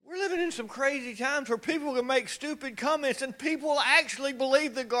in some crazy times where people can make stupid comments and people actually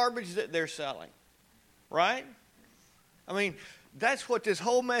believe the garbage that they're selling. Right? I mean, that's what this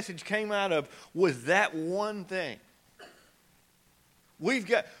whole message came out of, was that one thing. We're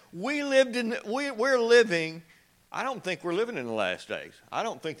living, I don't think we're living in the last days. I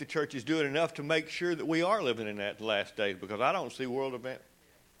don't think the church is doing enough to make sure that we are living in that last days, because I don't see world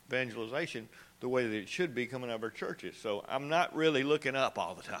evangelization the way that it should be coming out of our churches. So I'm not really looking up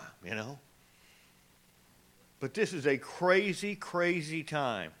all the time, you know. But this is a crazy, crazy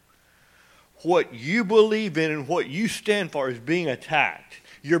time. What you believe in and what you stand for is being attacked.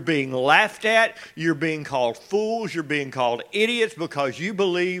 You're being laughed at. You're being called fools. You're being called idiots because you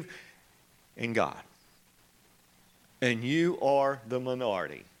believe in God. And you are the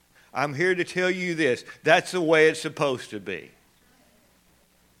minority. I'm here to tell you this. That's the way it's supposed to be.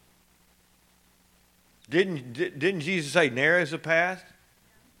 Didn't Jesus say, narrow is the path?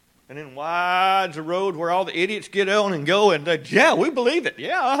 And then wide's the road where all the idiots get on and go and, yeah, we believe it.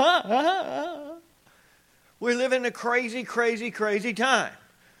 Yeah, We live in a crazy, crazy, crazy time.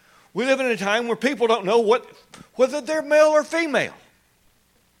 We live in a time where people don't know whether they're male or female.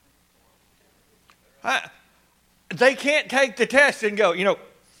 They can't take the test and go,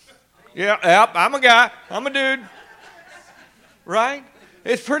 yeah, I'm a guy, I'm a dude. Right?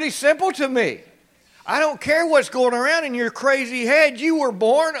 It's pretty simple to me. I don't care what's going around in your crazy head. You were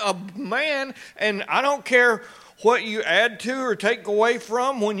born a man, and I don't care what you add to or take away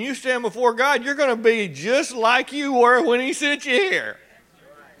from. When you stand before God, you're going to be just like you were when He sent you here.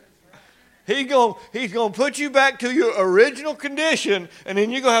 He's going to put you back to your original condition, and then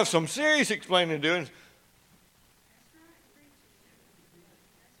you're going to have some serious explaining to do.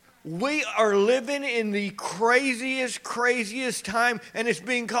 We are living in the craziest time, and it's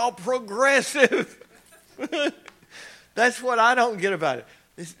being called progressive. That's what I don't get about it.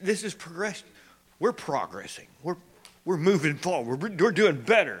 This is progression. We're progressing. We're moving forward. We're doing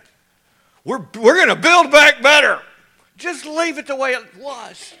better. We're going to build back better. Just leave it the way it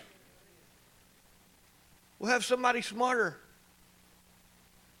was. We'll have somebody smarter,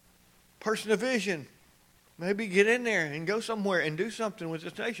 person of vision, maybe get in there and go somewhere and do something with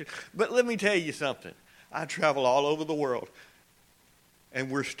this nation. But let me tell you something. I travel all over the world, and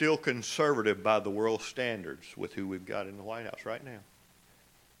we're still conservative by the world standards with who we've got in the White House right now.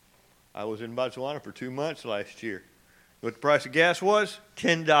 I was in Botswana for 2 months last year. What the price of gas was?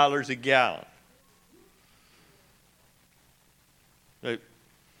 $10 a gallon.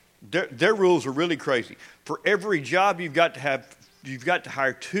 Their rules are really crazy. For every job you've got to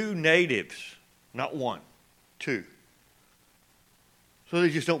hire 2 natives, not 1, 2. So they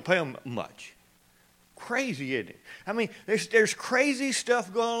just don't pay them much. Crazy, isn't it? I mean, there's crazy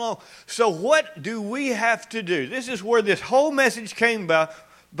stuff going on. So what do we have to do? This is where this whole message came about.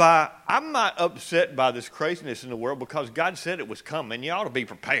 I'm not upset by this craziness in the world because God said it was coming. You ought to be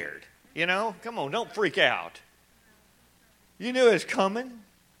prepared. Come on, don't freak out. You knew it's coming.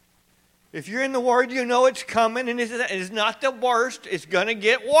 If you're in the Word, you know it's coming, and it's not the worst. It's going to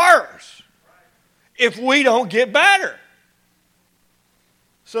get worse if we don't get better.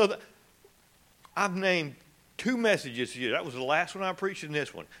 So I've named 2 messages here. That was the last one I preached in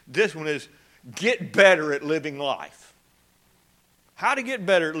this one. This one is get better at living life. How to get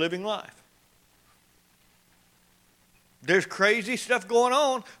better at living life. There's crazy stuff going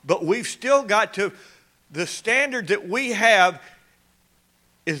on, but we've still got to, the standard that we have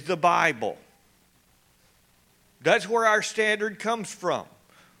is the Bible. That's where our standard comes from.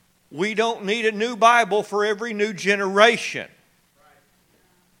 We don't need a new Bible for every new generation.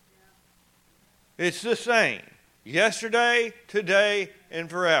 It's the same. Yesterday, today, and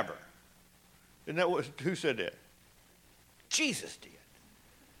forever. Isn't that who said that? Jesus did.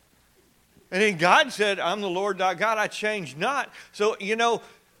 And then God said, I'm the Lord thy God, I change not. So,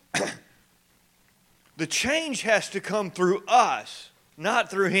 the change has to come through us,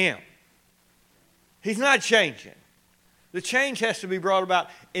 not through Him. He's not changing. The change has to be brought about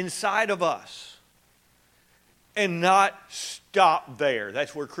inside of us and not stop there.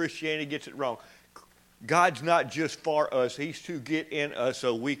 That's where Christianity gets it wrong. God's not just for us. He's to get in us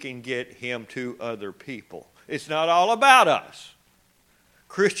so we can get Him to other people. It's not all about us.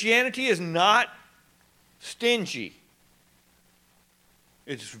 Christianity is not stingy.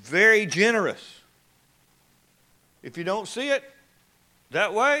 It's very generous. If you don't see it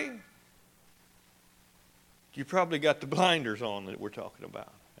that way, you probably got the blinders on that we're talking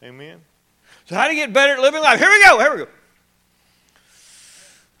about. Amen? So how do you get better at living life? Here we go.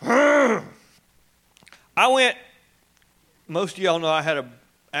 Most of y'all know I had an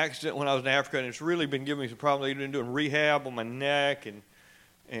accident when I was in Africa, and it's really been giving me some problems. I've been doing rehab on my neck, and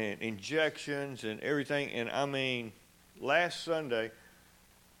and injections and everything. And I mean, last Sunday,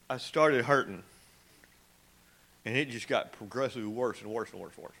 I started hurting. And it just got progressively worse and worse and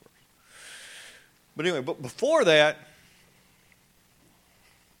worse and worse. But anyway, but before that,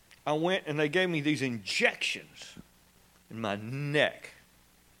 I went and they gave me these injections in my neck.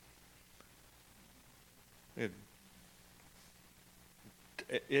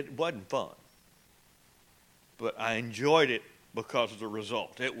 It wasn't fun. But I enjoyed it because of the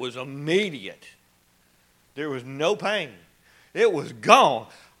result. It was immediate. There was no pain. It was gone.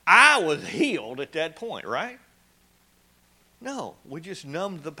 I was healed at that point, right? No, we just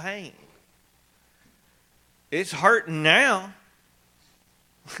numbed the pain. It's hurting now.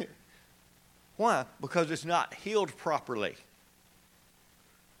 Why? Because it's not healed properly.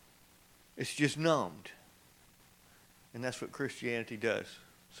 It's just numbed. And that's what Christianity does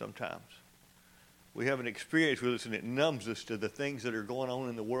sometimes. We have an experience with us and it numbs us to the things that are going on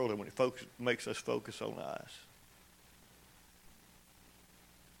in the world, and when it makes us focus on us.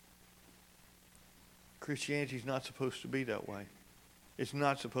 Christianity is not supposed to be that way. It's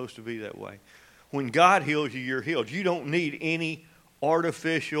not supposed to be that way. When God heals you, you're healed. You don't need any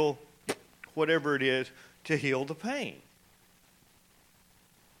artificial, whatever it is, to heal the pain.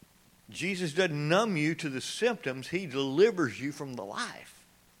 Jesus doesn't numb you to the symptoms. He delivers you from the life.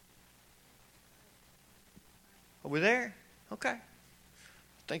 Are we there? Okay. I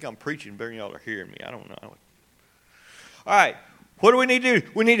think I'm preaching better than y'all are hearing me. I don't know. All right. What do we need to do?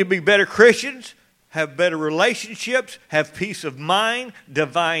 We need to be better Christians, have better relationships, have peace of mind,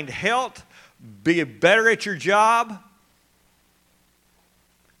 divine health, be better at your job,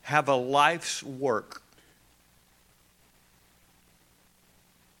 have a life's work.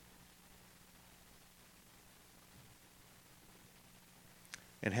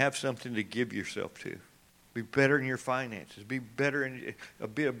 And have something to give yourself to. Be better in your finances. Be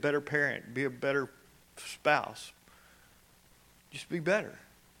a better parent. Be a better spouse. Just be better.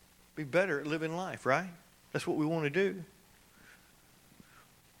 Be better at living life, right? That's what we want to do.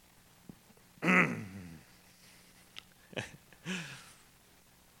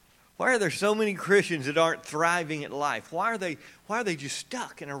 Why are there so many Christians that aren't thriving at life? Why are they just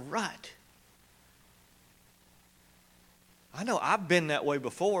stuck in a rut? I know I've been that way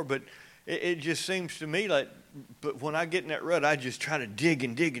before, but it just seems to me like, but when I get in that rut, I just try to dig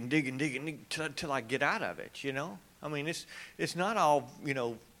and dig and dig and dig and dig till I get out of it, you know? I mean, it's not all, you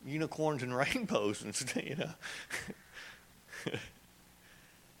know, unicorns and rainbows and stuff, you know?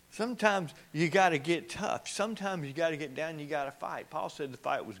 Sometimes you got to get tough. Sometimes you got to get down and you got to fight. Paul said the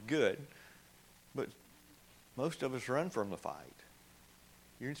fight was good, but most of us run from the fight.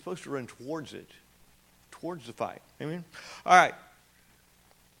 You're supposed to run towards it, towards the fight. Amen? All right.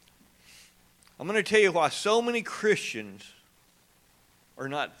 I'm going to tell you why so many Christians are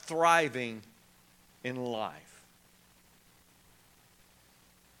not thriving in life.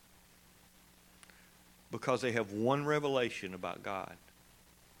 Because they have one revelation about God.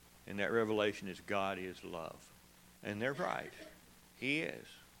 And that revelation is God is love. And they're right. He is.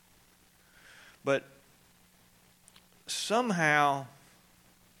 But somehow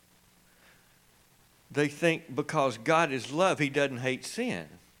they think because God is love, He doesn't hate sin.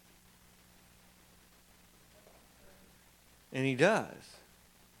 And He does.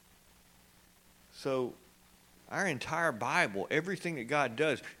 So our entire Bible, everything that God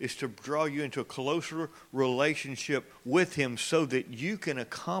does is to draw you into a closer relationship with Him so that you can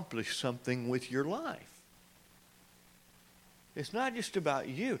accomplish something with your life. It's not just about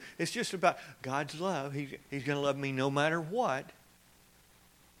you. It's just about God's love. He's going to love me no matter what.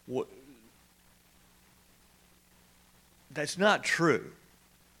 That's not true.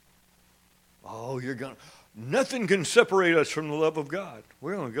 Oh, nothing can separate us from the love of God.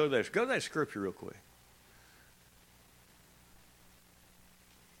 We're going to go there. Go to that scripture real quick.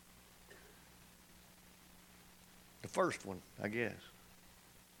 The first one, I guess.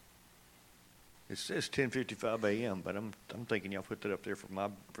 It says 10:55 a.m., but I'm thinking y'all put that up there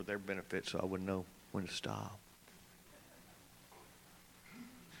for their benefit, so I wouldn't know when to stop.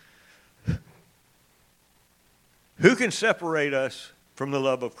 Who can separate us from the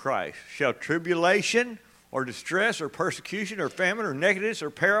love of Christ? Shall tribulation or distress or persecution or famine or nakedness or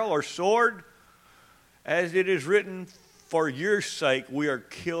peril or sword? As it is written, for your sake we are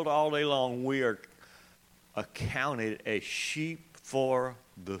killed all day long. We are accounted as sheep for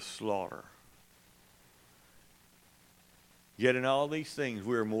the slaughter. Yet in all these things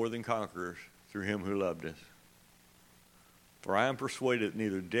we are more than conquerors through Him who loved us. For I am persuaded that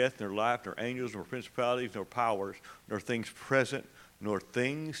neither death, nor life, nor angels, nor principalities, nor powers, nor things present, nor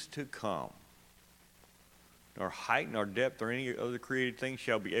things to come, nor height, nor depth, or any other created thing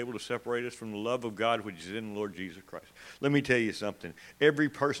shall be able to separate us from the love of God which is in the Lord Jesus Christ. Let me tell you something. Every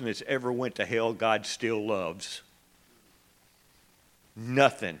person that's ever went to hell, God still loves.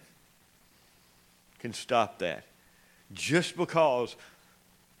 Nothing can stop that. Just because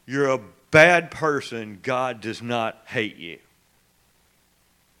you're a bad person, God does not hate you.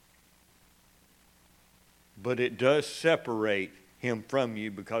 But it does separate him from you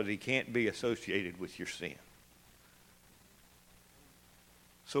because he can't be associated with your sin.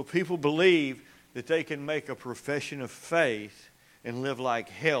 So people believe that they can make a profession of faith and live like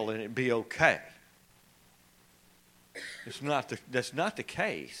hell and it be okay. That's not the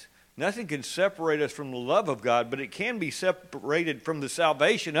case. Nothing can separate us from the love of God, but it can be separated from the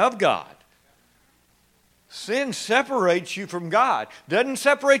salvation of God. Sin separates you from God. Doesn't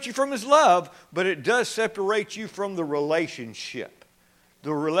separate you from his love, but it does separate you from the relationship.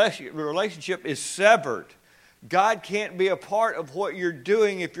 The relationship is severed. God can't be a part of what you're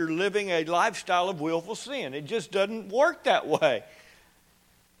doing if you're living a lifestyle of willful sin. It just doesn't work that way.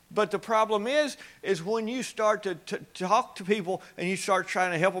 But the problem is when you start to talk to people and you start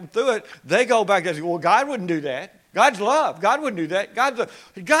trying to help them through it, they go back and say, well, God wouldn't do that. God's love. God wouldn't do that.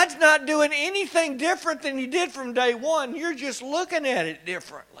 God's not doing anything different than he did from day one. You're just looking at it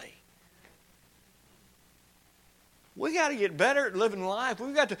differently. We got to get better at living life.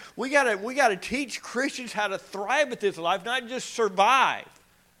 We got to teach Christians how to thrive at this life, not just survive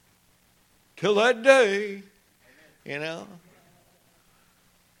till that day, you know.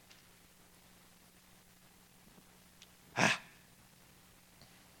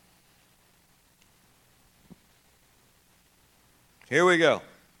 Here we go.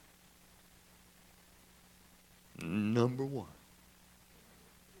 Number one.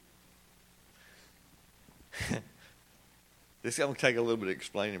 This I'm going to take a little bit of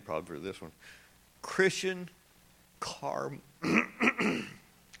explaining probably for this one. Christian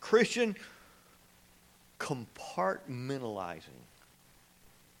compartmentalizing.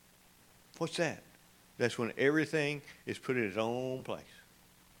 What's that? That's when everything is put in its own place.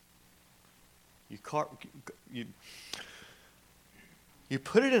 You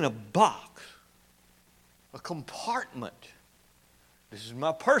put it in a box, a compartment. This is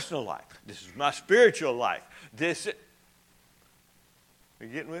my personal life. This is my spiritual life. Are you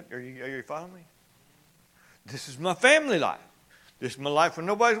getting it? Are you following me? This is my family life. This is my life when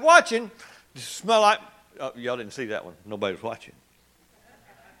nobody's watching. This is my life. Oh, y'all didn't see that one. Nobody's watching.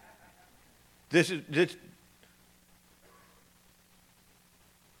 This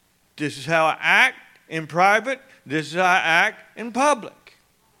is how I act in private. This is how I act in public.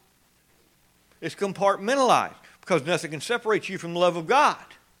 It's compartmentalized because nothing can separate you from the love of God.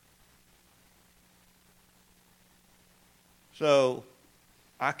 So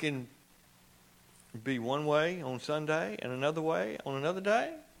I can be one way on Sunday and another way on another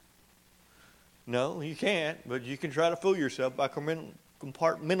day? No, you can't, but you can try to fool yourself by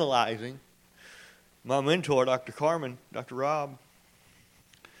compartmentalizing. My mentor, Dr. Carmen, Dr. Rob,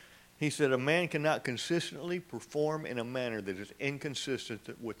 he said, a man cannot consistently perform in a manner that is inconsistent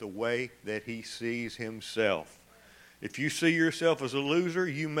with the way that he sees himself. If you see yourself as a loser,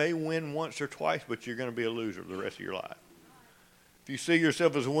 you may win once or twice, but you're going to be a loser the rest of your life. If you see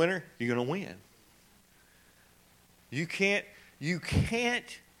yourself as a winner, you're going to win. You can't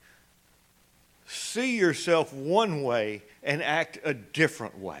see yourself one way and act a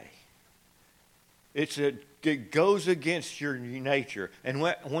different way. It goes against your nature. And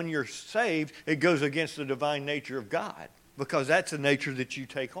when you're saved, it goes against the divine nature of God. Because that's the nature that you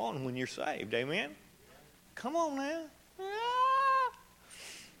take on when you're saved. Amen? Come on now.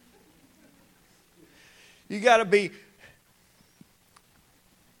 You got to be...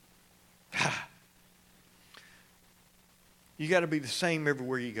 You got to be the same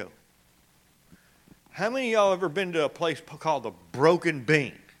everywhere you go. How many of y'all ever been to a place called the Broken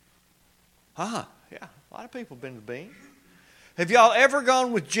Bean? Yeah, a lot of people have been to Bean. Have y'all ever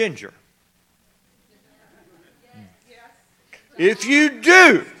gone with Ginger? If you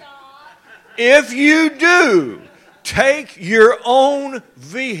do, take your own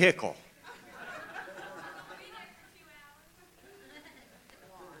vehicle.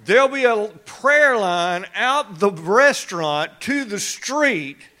 There'll be a prayer line out the restaurant to the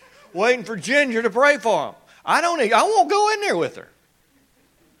street waiting for Ginger to pray for him. I won't go in there with her.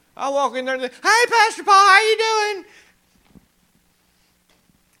 I walk in there and say, hey, Pastor Paul, how you doing?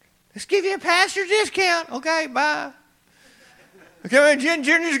 Let's give you a pastor discount. Okay, bye. Okay,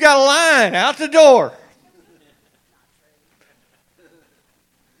 Ginger's got a line out the door.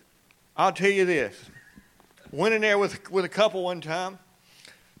 I'll tell you this. Went in there with a couple one time.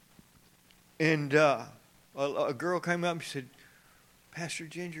 And a a girl came up and said, Pastor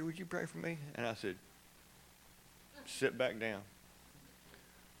Ginger, would you pray for me? And I said, sit back down.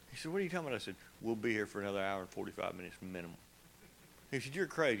 He said, what are you talking about? I said, we'll be here for another hour and 45 minutes minimum. He said, you're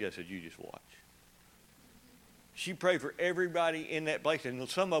crazy. I said, you just watch. She prayed for everybody in that place. And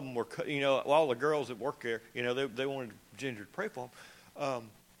some of them were, all the girls that work there, they wanted Ginger to pray for them.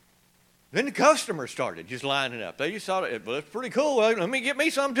 Then the customers started just lining up. They just thought, well, it's pretty cool. Let me get me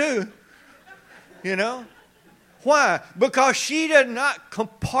some too. Why? Because she does not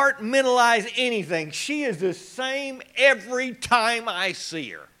compartmentalize anything. She is the same every time I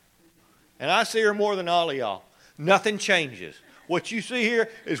see her. And I see her more than all of y'all. Nothing changes. What you see here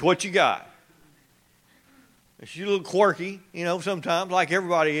is what you got. She's a little quirky, sometimes, like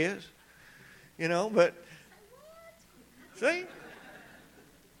everybody is. But see?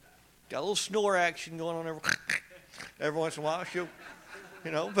 Got a little snore action going on every once in a while. She'll,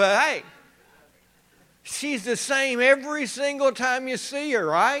 but hey. She's the same every single time you see her,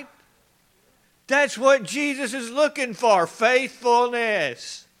 right? That's what Jesus is looking for,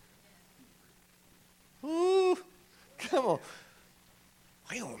 faithfulness. Ooh, come on.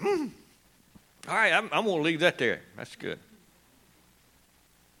 All right, I'm going to leave that there. That's good.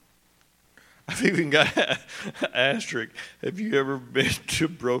 I've even got an asterisk. Have you ever been to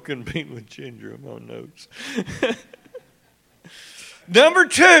Broken Bean with Ginger? I'm on notes. Number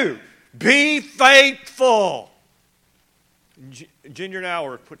 2. Be faithful. Ginger and I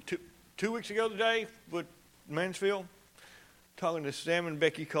were two weeks ago today with Mansfield talking to Sam and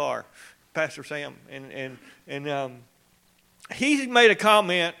Becky Carr, Pastor Sam, and he made a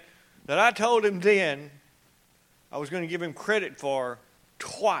comment that I told him then I was going to give him credit for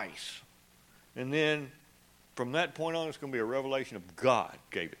twice, and then from that point on it's going to be a revelation of God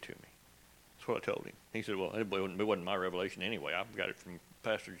gave it to me. That's what I told him. He said, well, it wasn't my revelation anyway. I've got it from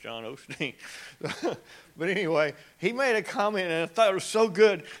Pastor John Osteen. But anyway, he made a comment, and I thought it was so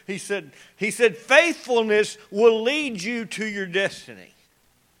good. He said, faithfulness will lead you to your destiny.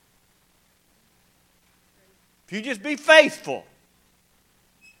 If you just be faithful.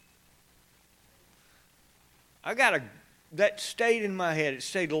 I got that stayed in my head. It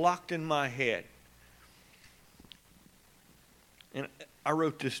stayed locked in my head. And I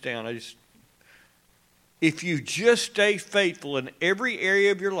wrote this down. If you just stay faithful in every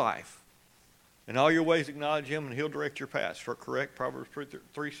area of your life, in all your ways acknowledge Him, and He'll direct your paths. Correct? Proverbs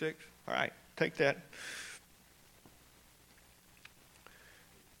 3:6. All right, take that.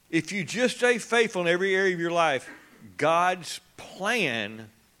 If you just stay faithful in every area of your life, God's plan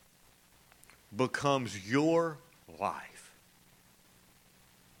becomes your life.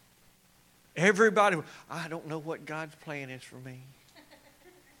 Everybody, I don't know what God's plan is for me.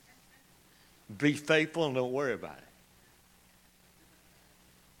 Be faithful and don't worry about it.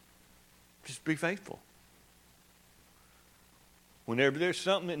 Just be faithful. Whenever there's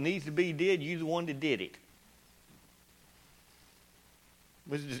something that needs to be did, you're the one that did it.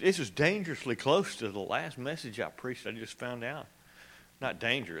 This is dangerously close to the last message I preached. I just found out. Not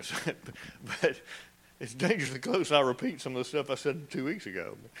dangerous, but it's dangerously close. I'll repeat some of the stuff I said 2 weeks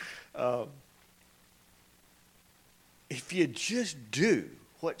ago. If you just do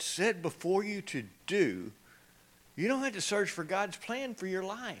what's said before you to do, you don't have to search for God's plan for your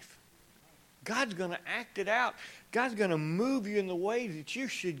life. God's going to act it out. God's going to move you in the way that you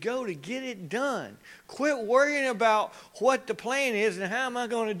should go to get it done. Quit worrying about what the plan is and how am I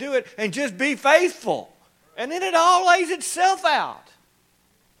going to do it, and just be faithful. And then it all lays itself out.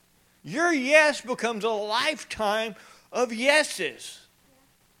 Your yes becomes a lifetime of yeses.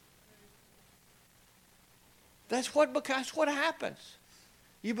 That's what happens.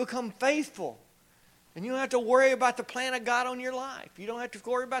 You become faithful. And you don't have to worry about the plan of God on your life. You don't have to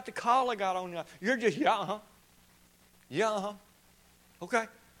worry about the call of God on your life. You're just, yeah, uh-huh. Yeah, uh-huh. Okay,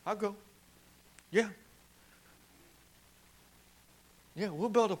 I'll go. Yeah. Yeah, we'll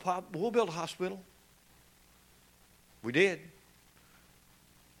build a hospital. We did.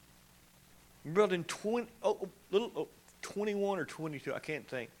 We're building 21 or 22, I can't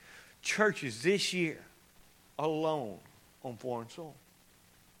think, churches this year alone on foreign soil.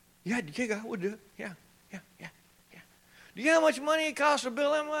 Yeah, God would do it. Yeah. Do you know how much money it costs to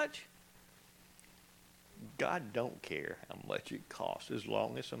build that much? God don't care how much it costs as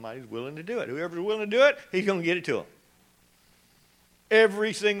long as somebody's willing to do it. Whoever's willing to do it, He's going to get it to them.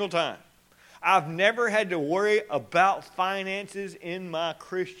 Every single time. I've never had to worry about finances in my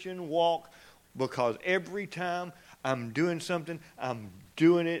Christian walk because every time I'm doing something, I'm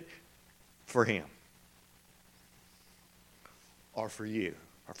doing it for Him. Or for you.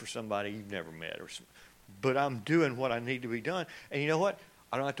 Or for somebody you've never met. But I'm doing what I need to be done. And you know what?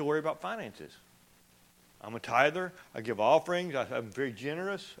 I don't have to worry about finances. I'm a tither. I give offerings. I'm very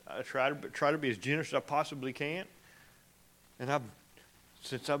generous. I try to be as generous as I possibly can. And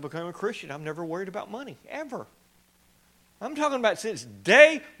since I've become a Christian, I've never worried about money, ever. I'm talking about since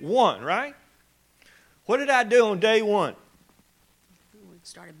day one, right? What did I do on day one? We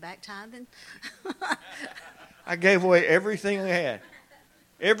started back tithing. I gave away everything I had.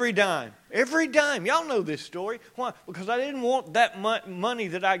 Every dime. Every dime. Y'all know this story. Why? Because I didn't want that money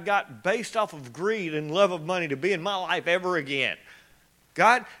that I got based off of greed and love of money to be in my life ever again.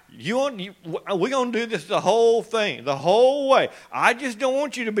 God, we're going to do this the whole thing, the whole way. I just don't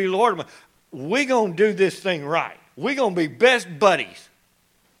want you to be Lord of my. We're going to do this thing right. We're going to be best buddies.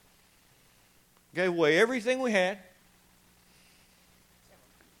 Gave away everything we had.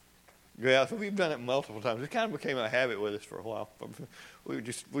 Yeah, so we've done it multiple times. It kind of became a habit with us for a while. We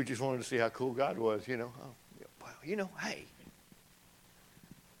just wanted to see how cool God was, you know. Oh, well, hey,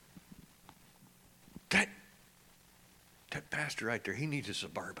 that pastor right there, he needs a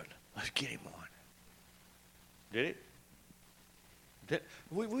Suburban. Let's get him one. Did it?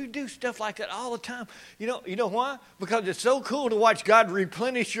 We do stuff like that all the time. You know why? Because it's so cool to watch God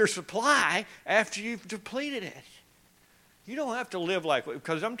replenish your supply after you've depleted it. You don't have to live like,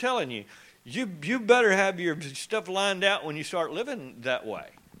 because I'm telling you, you better have your stuff lined out when you start living that way.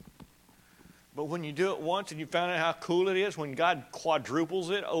 But when you do it once and you find out how cool it is, when God quadruples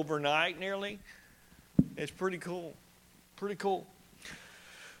it overnight nearly, it's pretty cool. Pretty cool.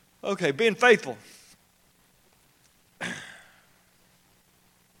 Okay, being faithful.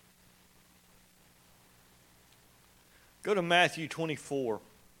 Go to Matthew 24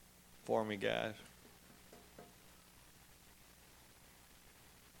 for me, guys.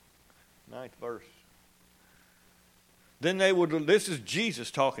 9th verse. Then this is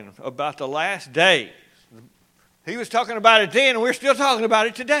Jesus talking about the last days. He was talking about it then, and we're still talking about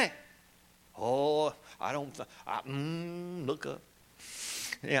it today. Oh, look up.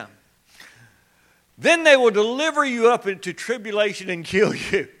 Yeah. Then they will deliver you up into tribulation and kill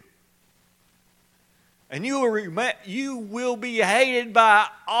you. And you will be hated by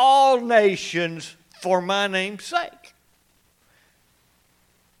all nations for my name's sake.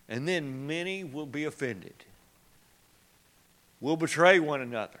 And then many will be offended. We'll betray one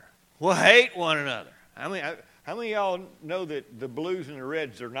another. We'll hate one another. How many of y'all know that the blues and the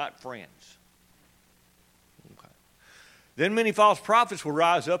reds are not friends? Okay. Then many false prophets will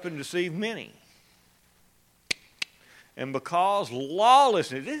rise up and deceive many. And because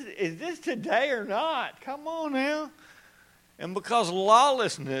lawlessness, is this today or not? Come on now. And because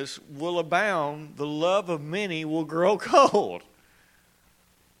lawlessness will abound, the love of many will grow cold.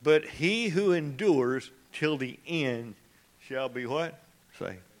 But he who endures till the end shall be what?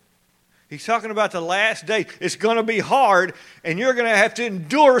 Say. He's talking about the last day. It's going to be hard, and you're going to have to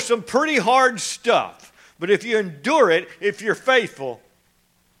endure some pretty hard stuff. But if you endure it, if you're faithful,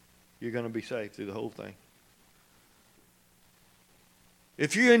 you're going to be saved through the whole thing.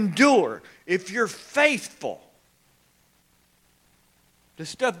 If you endure, if you're faithful,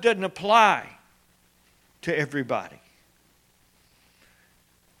 this stuff doesn't apply to everybody.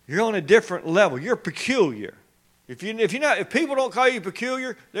 You're on a different level. You're peculiar. If people don't call you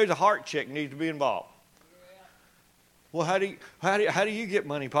peculiar, there's a heart check needs to be involved. Yeah. Well, how do you get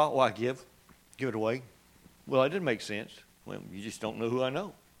money, Paul? Well, I give it away. Well, that didn't make sense. Well, you just don't know who I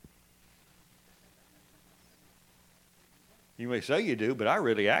know. You may say you do, but I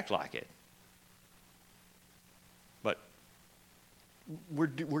really act like it. But we're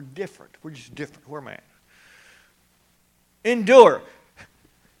different. We're just different. Where am I at? Endure.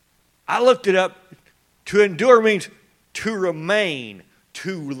 I looked it up. To endure means to remain,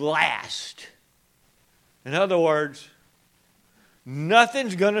 to last. In other words,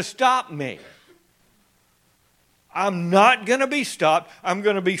 nothing's going to stop me. I'm not going to be stopped. I'm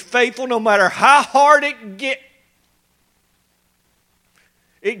going to be faithful no matter how hard it gets.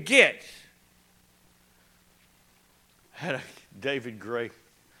 Had a David Gray.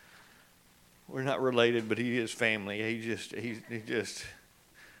 We're not related, but he is family.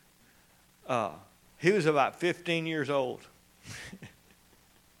 He was about 15 years old.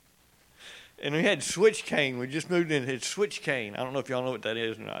 And we had switch cane. We just moved in. It's switch cane. I don't know if y'all know what that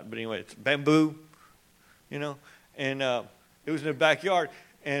is or not. But anyway, it's bamboo, And it was in the backyard.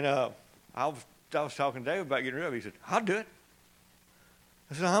 And I was talking to David about getting rid of it. He said, I'll do it.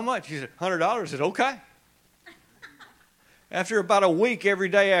 I said, how much? He said, $100. I said, okay. After about a week every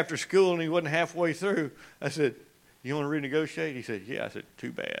day after school, and he wasn't halfway through, I said, you want to renegotiate? He said, yeah. I said,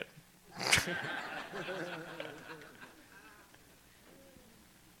 too bad.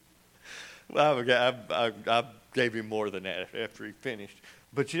 Well, I gave him more than that after he finished.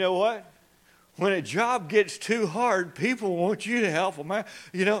 But you know what? When a job gets too hard, people want you to help them out.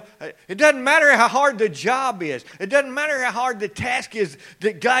 You know, it doesn't matter how hard the job is. It doesn't matter how hard the task is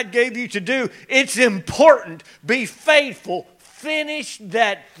that God gave you to do. It's important. Be faithful. Finish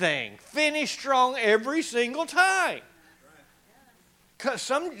that thing. Finish strong every single time. Because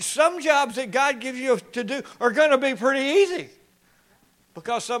some jobs that God gives you to do are going to be pretty easy.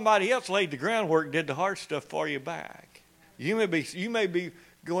 Because somebody else laid the groundwork, did the hard stuff for you back. You may be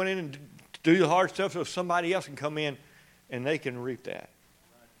going in and do the hard stuff so somebody else can come in and they can reap that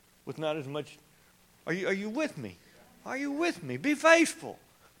with not as much. Are you with me? Are you with me? Be faithful.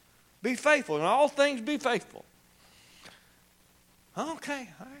 Be faithful. In all things, be faithful. Okay,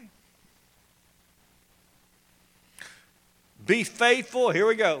 all right. Be faithful. Here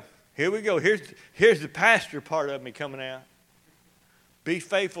we go. Here we go. Here's the pastor part of me coming out. Be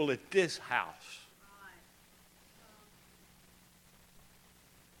faithful at this house.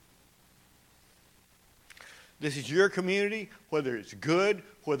 This is your community, whether it's good,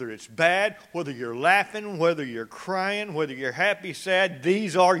 whether it's bad, whether you're laughing, whether you're crying, whether you're happy, sad,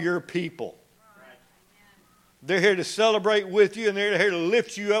 these are your people. Right. They're here to celebrate with you, and they're here to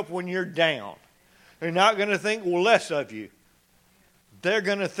lift you up when you're down. They're not going to think less of you. They're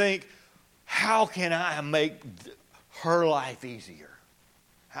going to think, how can I make her life easier?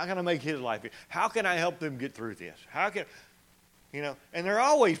 How can I make his life easier? How can I help them get through this? And they're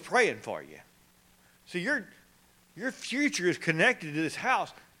always praying for you. So your future is connected to this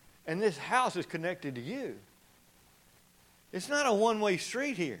house, and this house is connected to you. It's not a one-way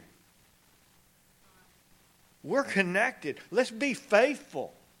street here. We're connected. Let's be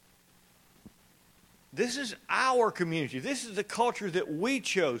faithful. This is our community. This is the culture that we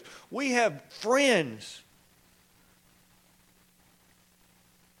chose. We have friends.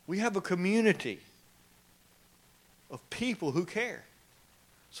 We have a community of people who care.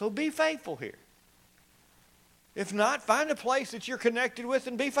 So be faithful here. If not, find a place that you're connected with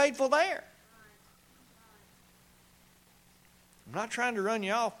and be faithful there. I'm not trying to run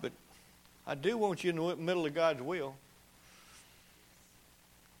you off, but I do want you in the middle of God's will.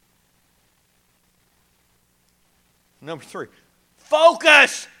 Number 3,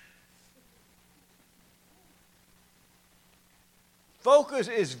 focus. Focus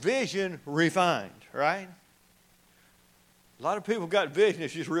is vision refined, right? A lot of people got vision,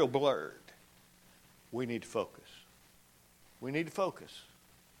 it's just real blurred. We need to focus. We need to focus.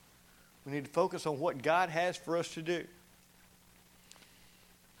 We need to focus on what God has for us to do.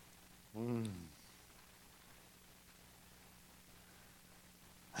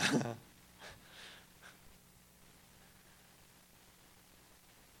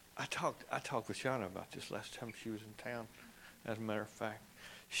 I talked with Shauna about this last time she was in town. As a matter of fact,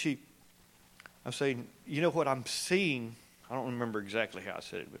 I'm saying, you know what I'm seeing? I don't remember exactly how I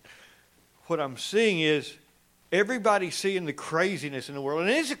said it, but what I'm seeing is everybody's seeing the craziness in the world. And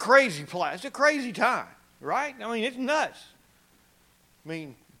it's a crazy place. It's a crazy time, right? I mean, it's nuts. I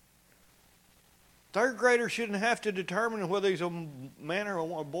mean, third grader shouldn't have to determine whether he's a man or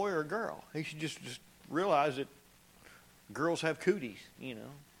a boy or a girl. He should just realize that girls have cooties, you know.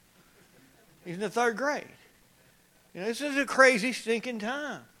 He's in the third grade. You know, this is a crazy, stinking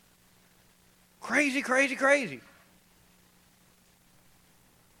time. Crazy, crazy, crazy.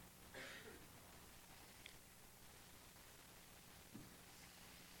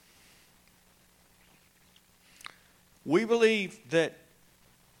 We believe that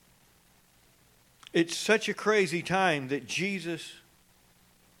it's such a crazy time that Jesus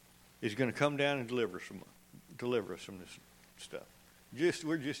is going to come down and deliver us from this stuff.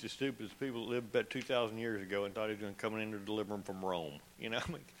 We're just as stupid as people that lived about 2,000 years ago and thought he was going to come in to deliver them from Rome. You know, I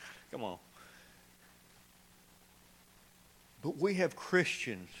mean, come on. But we have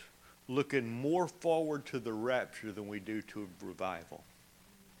Christians looking more forward to the rapture than we do to a revival.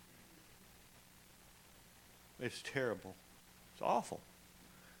 It's terrible. It's awful.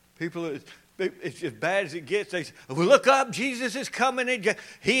 People, it's as bad as it gets. They say, well, look up, Jesus is coming.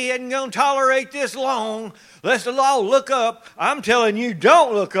 He isn't going to tolerate this long. Let's all look up. I'm telling you,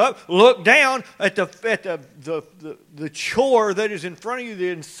 don't look up. Look down at the chore that is in front of you, the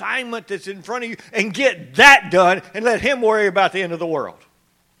assignment that's in front of you, and get that done, and let him worry about the end of the world.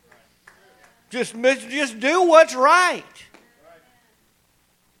 Just do what's right.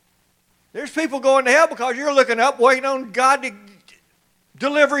 There's people going to hell because you're looking up, waiting on God to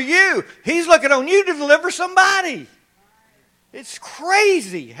deliver you. He's looking on you to deliver somebody. It's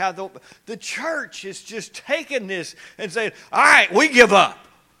crazy how the church is just taking this and saying, all right, we give up.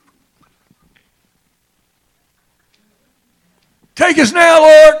 Take us now,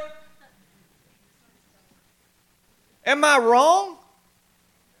 Lord. Am I wrong?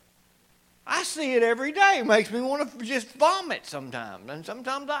 I see it every day. It makes me want to just vomit sometimes, and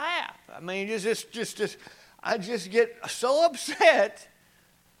sometimes I have. I mean, I just get so upset.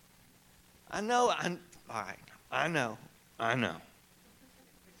 I know. All right. I know.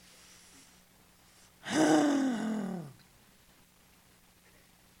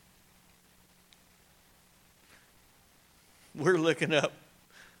 We're looking up.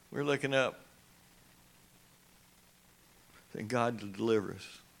 Saying, God to deliver us.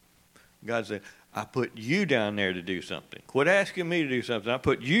 God said, I put you down there to do something. Quit asking me to do something. I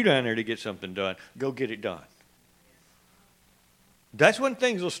put you down there to get something done. Go get it done. That's when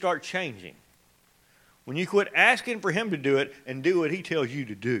things will start changing. When you quit asking for him to do it and do what he tells you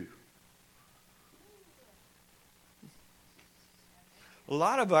to do. A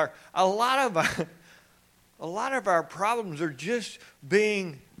lot of our problems are just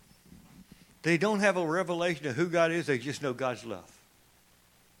they don't have a revelation of who God is. They just know God's love.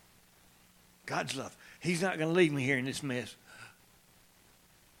 God's love. He's not going to leave me here in this mess.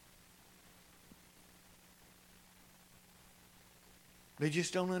 They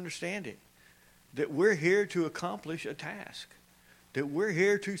just don't understand it. That we're here to accomplish a task. That we're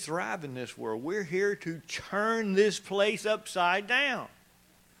here to thrive in this world. We're here to turn this place upside down.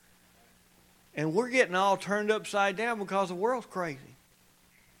 And we're getting all turned upside down because the world's crazy.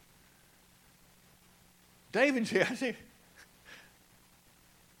 David said,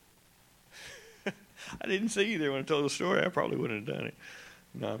 I didn't see you there when I told the story. I probably wouldn't have done it.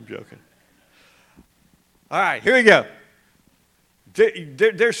 No, I'm joking. All right, here we go.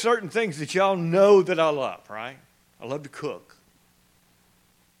 There's certain things that y'all know that I love, right? I love to cook.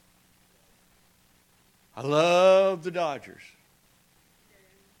 I love the Dodgers.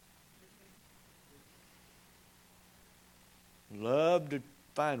 Love to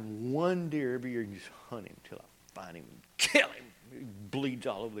find one deer every year and just hunt him till I find him and kill him. He bleeds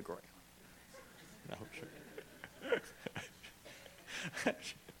all over the ground. No, sure.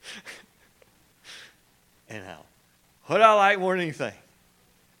 And what I like more than anything,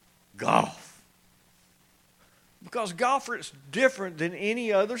 golf. Because golf is different than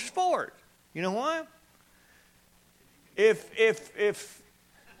any other sport. You know why? If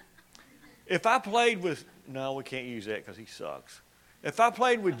I played with, no, we can't use that because he sucks. If I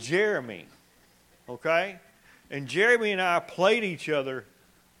played with Jeremy, okay, and Jeremy and I played each other,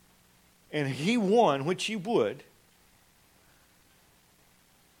 and he won, which he would,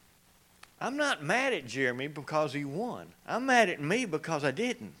 I'm not mad at Jeremy because he won. I'm mad at me because I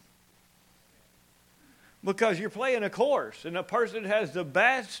didn't. Because you're playing a course, and the person that has the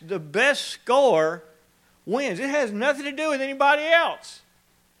best score wins. It has nothing to do with anybody else.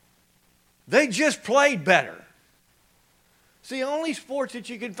 They just played better. It's the only sports that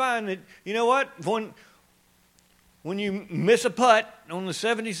you can find that, you know what, when you miss a putt on the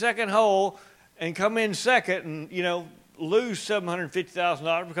 72nd hole and come in second and, you know, lose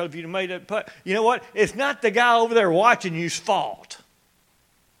 $750,000 because if you'd have made that putt, you know what? It's not the guy over there watching you's fault.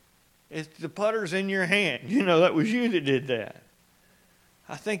 It's the putter's in your hand. You know, that was you that did that.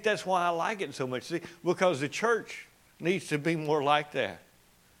 I think that's why I like it so much. See, because the church needs to be more like that.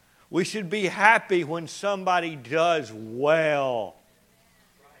 We should be happy when somebody does well.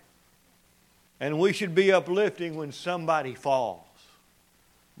 And we should be uplifting when somebody falls.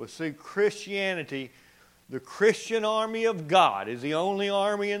 But see, Christianity, the Christian army of God, is the only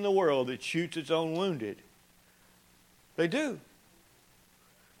army in the world that shoots its own wounded. They do.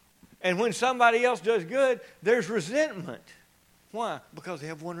 And when somebody else does good, there's resentment. Why? Because they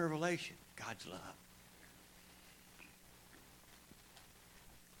have one revelation, God's love.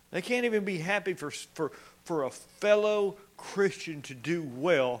 They can't even be happy for a fellow Christian to do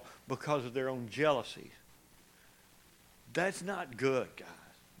well because of their own jealousies. That's not good, guys.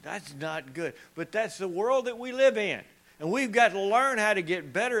 That's not good. But that's the world that we live in. And we've got to learn how to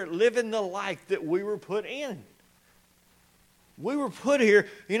get better at living the life that we were put in. We were put here,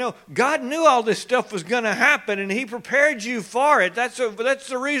 you know, God knew all this stuff was going to happen and He prepared you for it. That's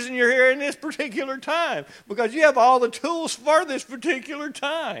the reason you're here in this particular time, because you have all the tools for this particular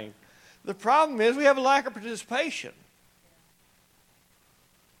time. The problem is we have a lack of participation.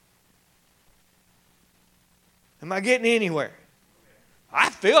 Am I getting anywhere? I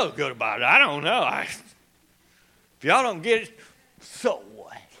feel good about it. I don't know. If y'all don't get it, so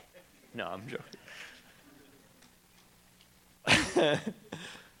what? No, I'm joking.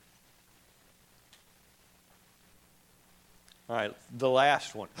 All right, the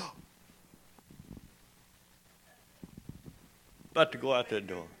last one. About to go out that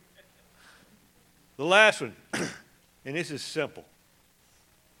door. The last one, and this is simple.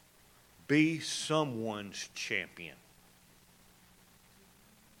 Be someone's champion.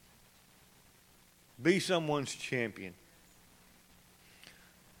 Be someone's champion.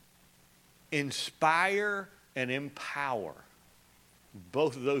 Inspire and empower.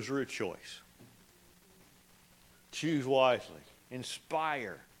 Both of those are a choice. Choose wisely.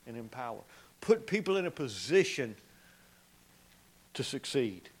 Inspire and empower. Put people in a position to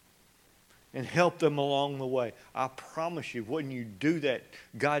succeed and help them along the way. I promise you, when you do that,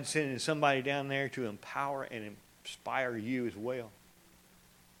 God's sending somebody down there to empower and inspire you as well.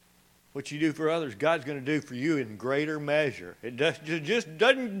 What you do for others, God's going to do for you in greater measure. It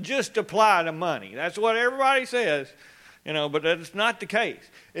doesn't just apply to money. That's what everybody says, but that's not the case.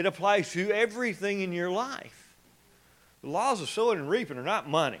 It applies to everything in your life. The laws of sowing and reaping are not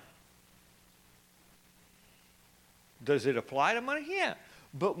money. Does it apply to money? Yeah.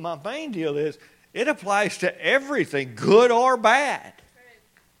 But my main deal is it applies to everything, good or bad.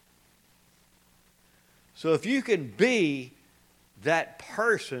 So if you can be that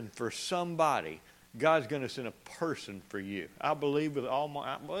person for somebody, God's going to send a person for you. I believe with all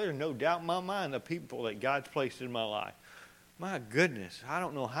there's no doubt in my mind the people that God's placed in my life. My goodness, I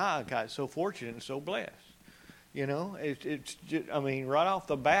don't know how I got so fortunate and so blessed. It's just, right off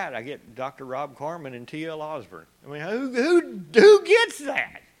the bat, I get Dr. Rob Carmen and T.L. Osborne. Who gets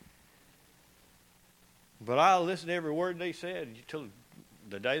that? But I'll listen to every word they said until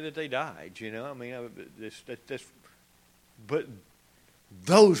the day that they died. But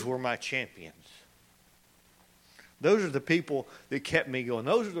those were my champions. Those are the people that kept me going.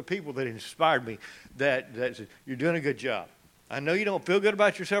 Those are the people that inspired me. That said, you're doing a good job. I know you don't feel good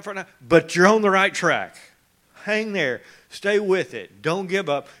about yourself right now, but you're on the right track. Hang there. Stay with it. Don't give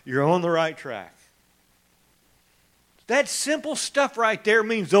up. You're on the right track. That simple stuff right there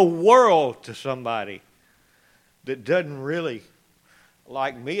means the world to somebody that doesn't really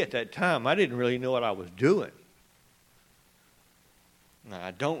like me at that time. I didn't really know what I was doing. Now, I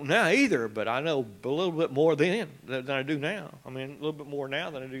don't now either, but I know a little bit more then than I do now. A little bit more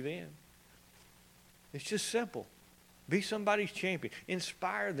now than I do then. It's just simple. Be somebody's champion.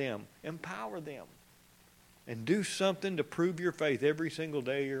 Inspire them. Empower them. And do something to prove your faith every single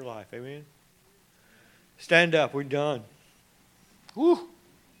day of your life. Amen? Stand up. We're done. Woo!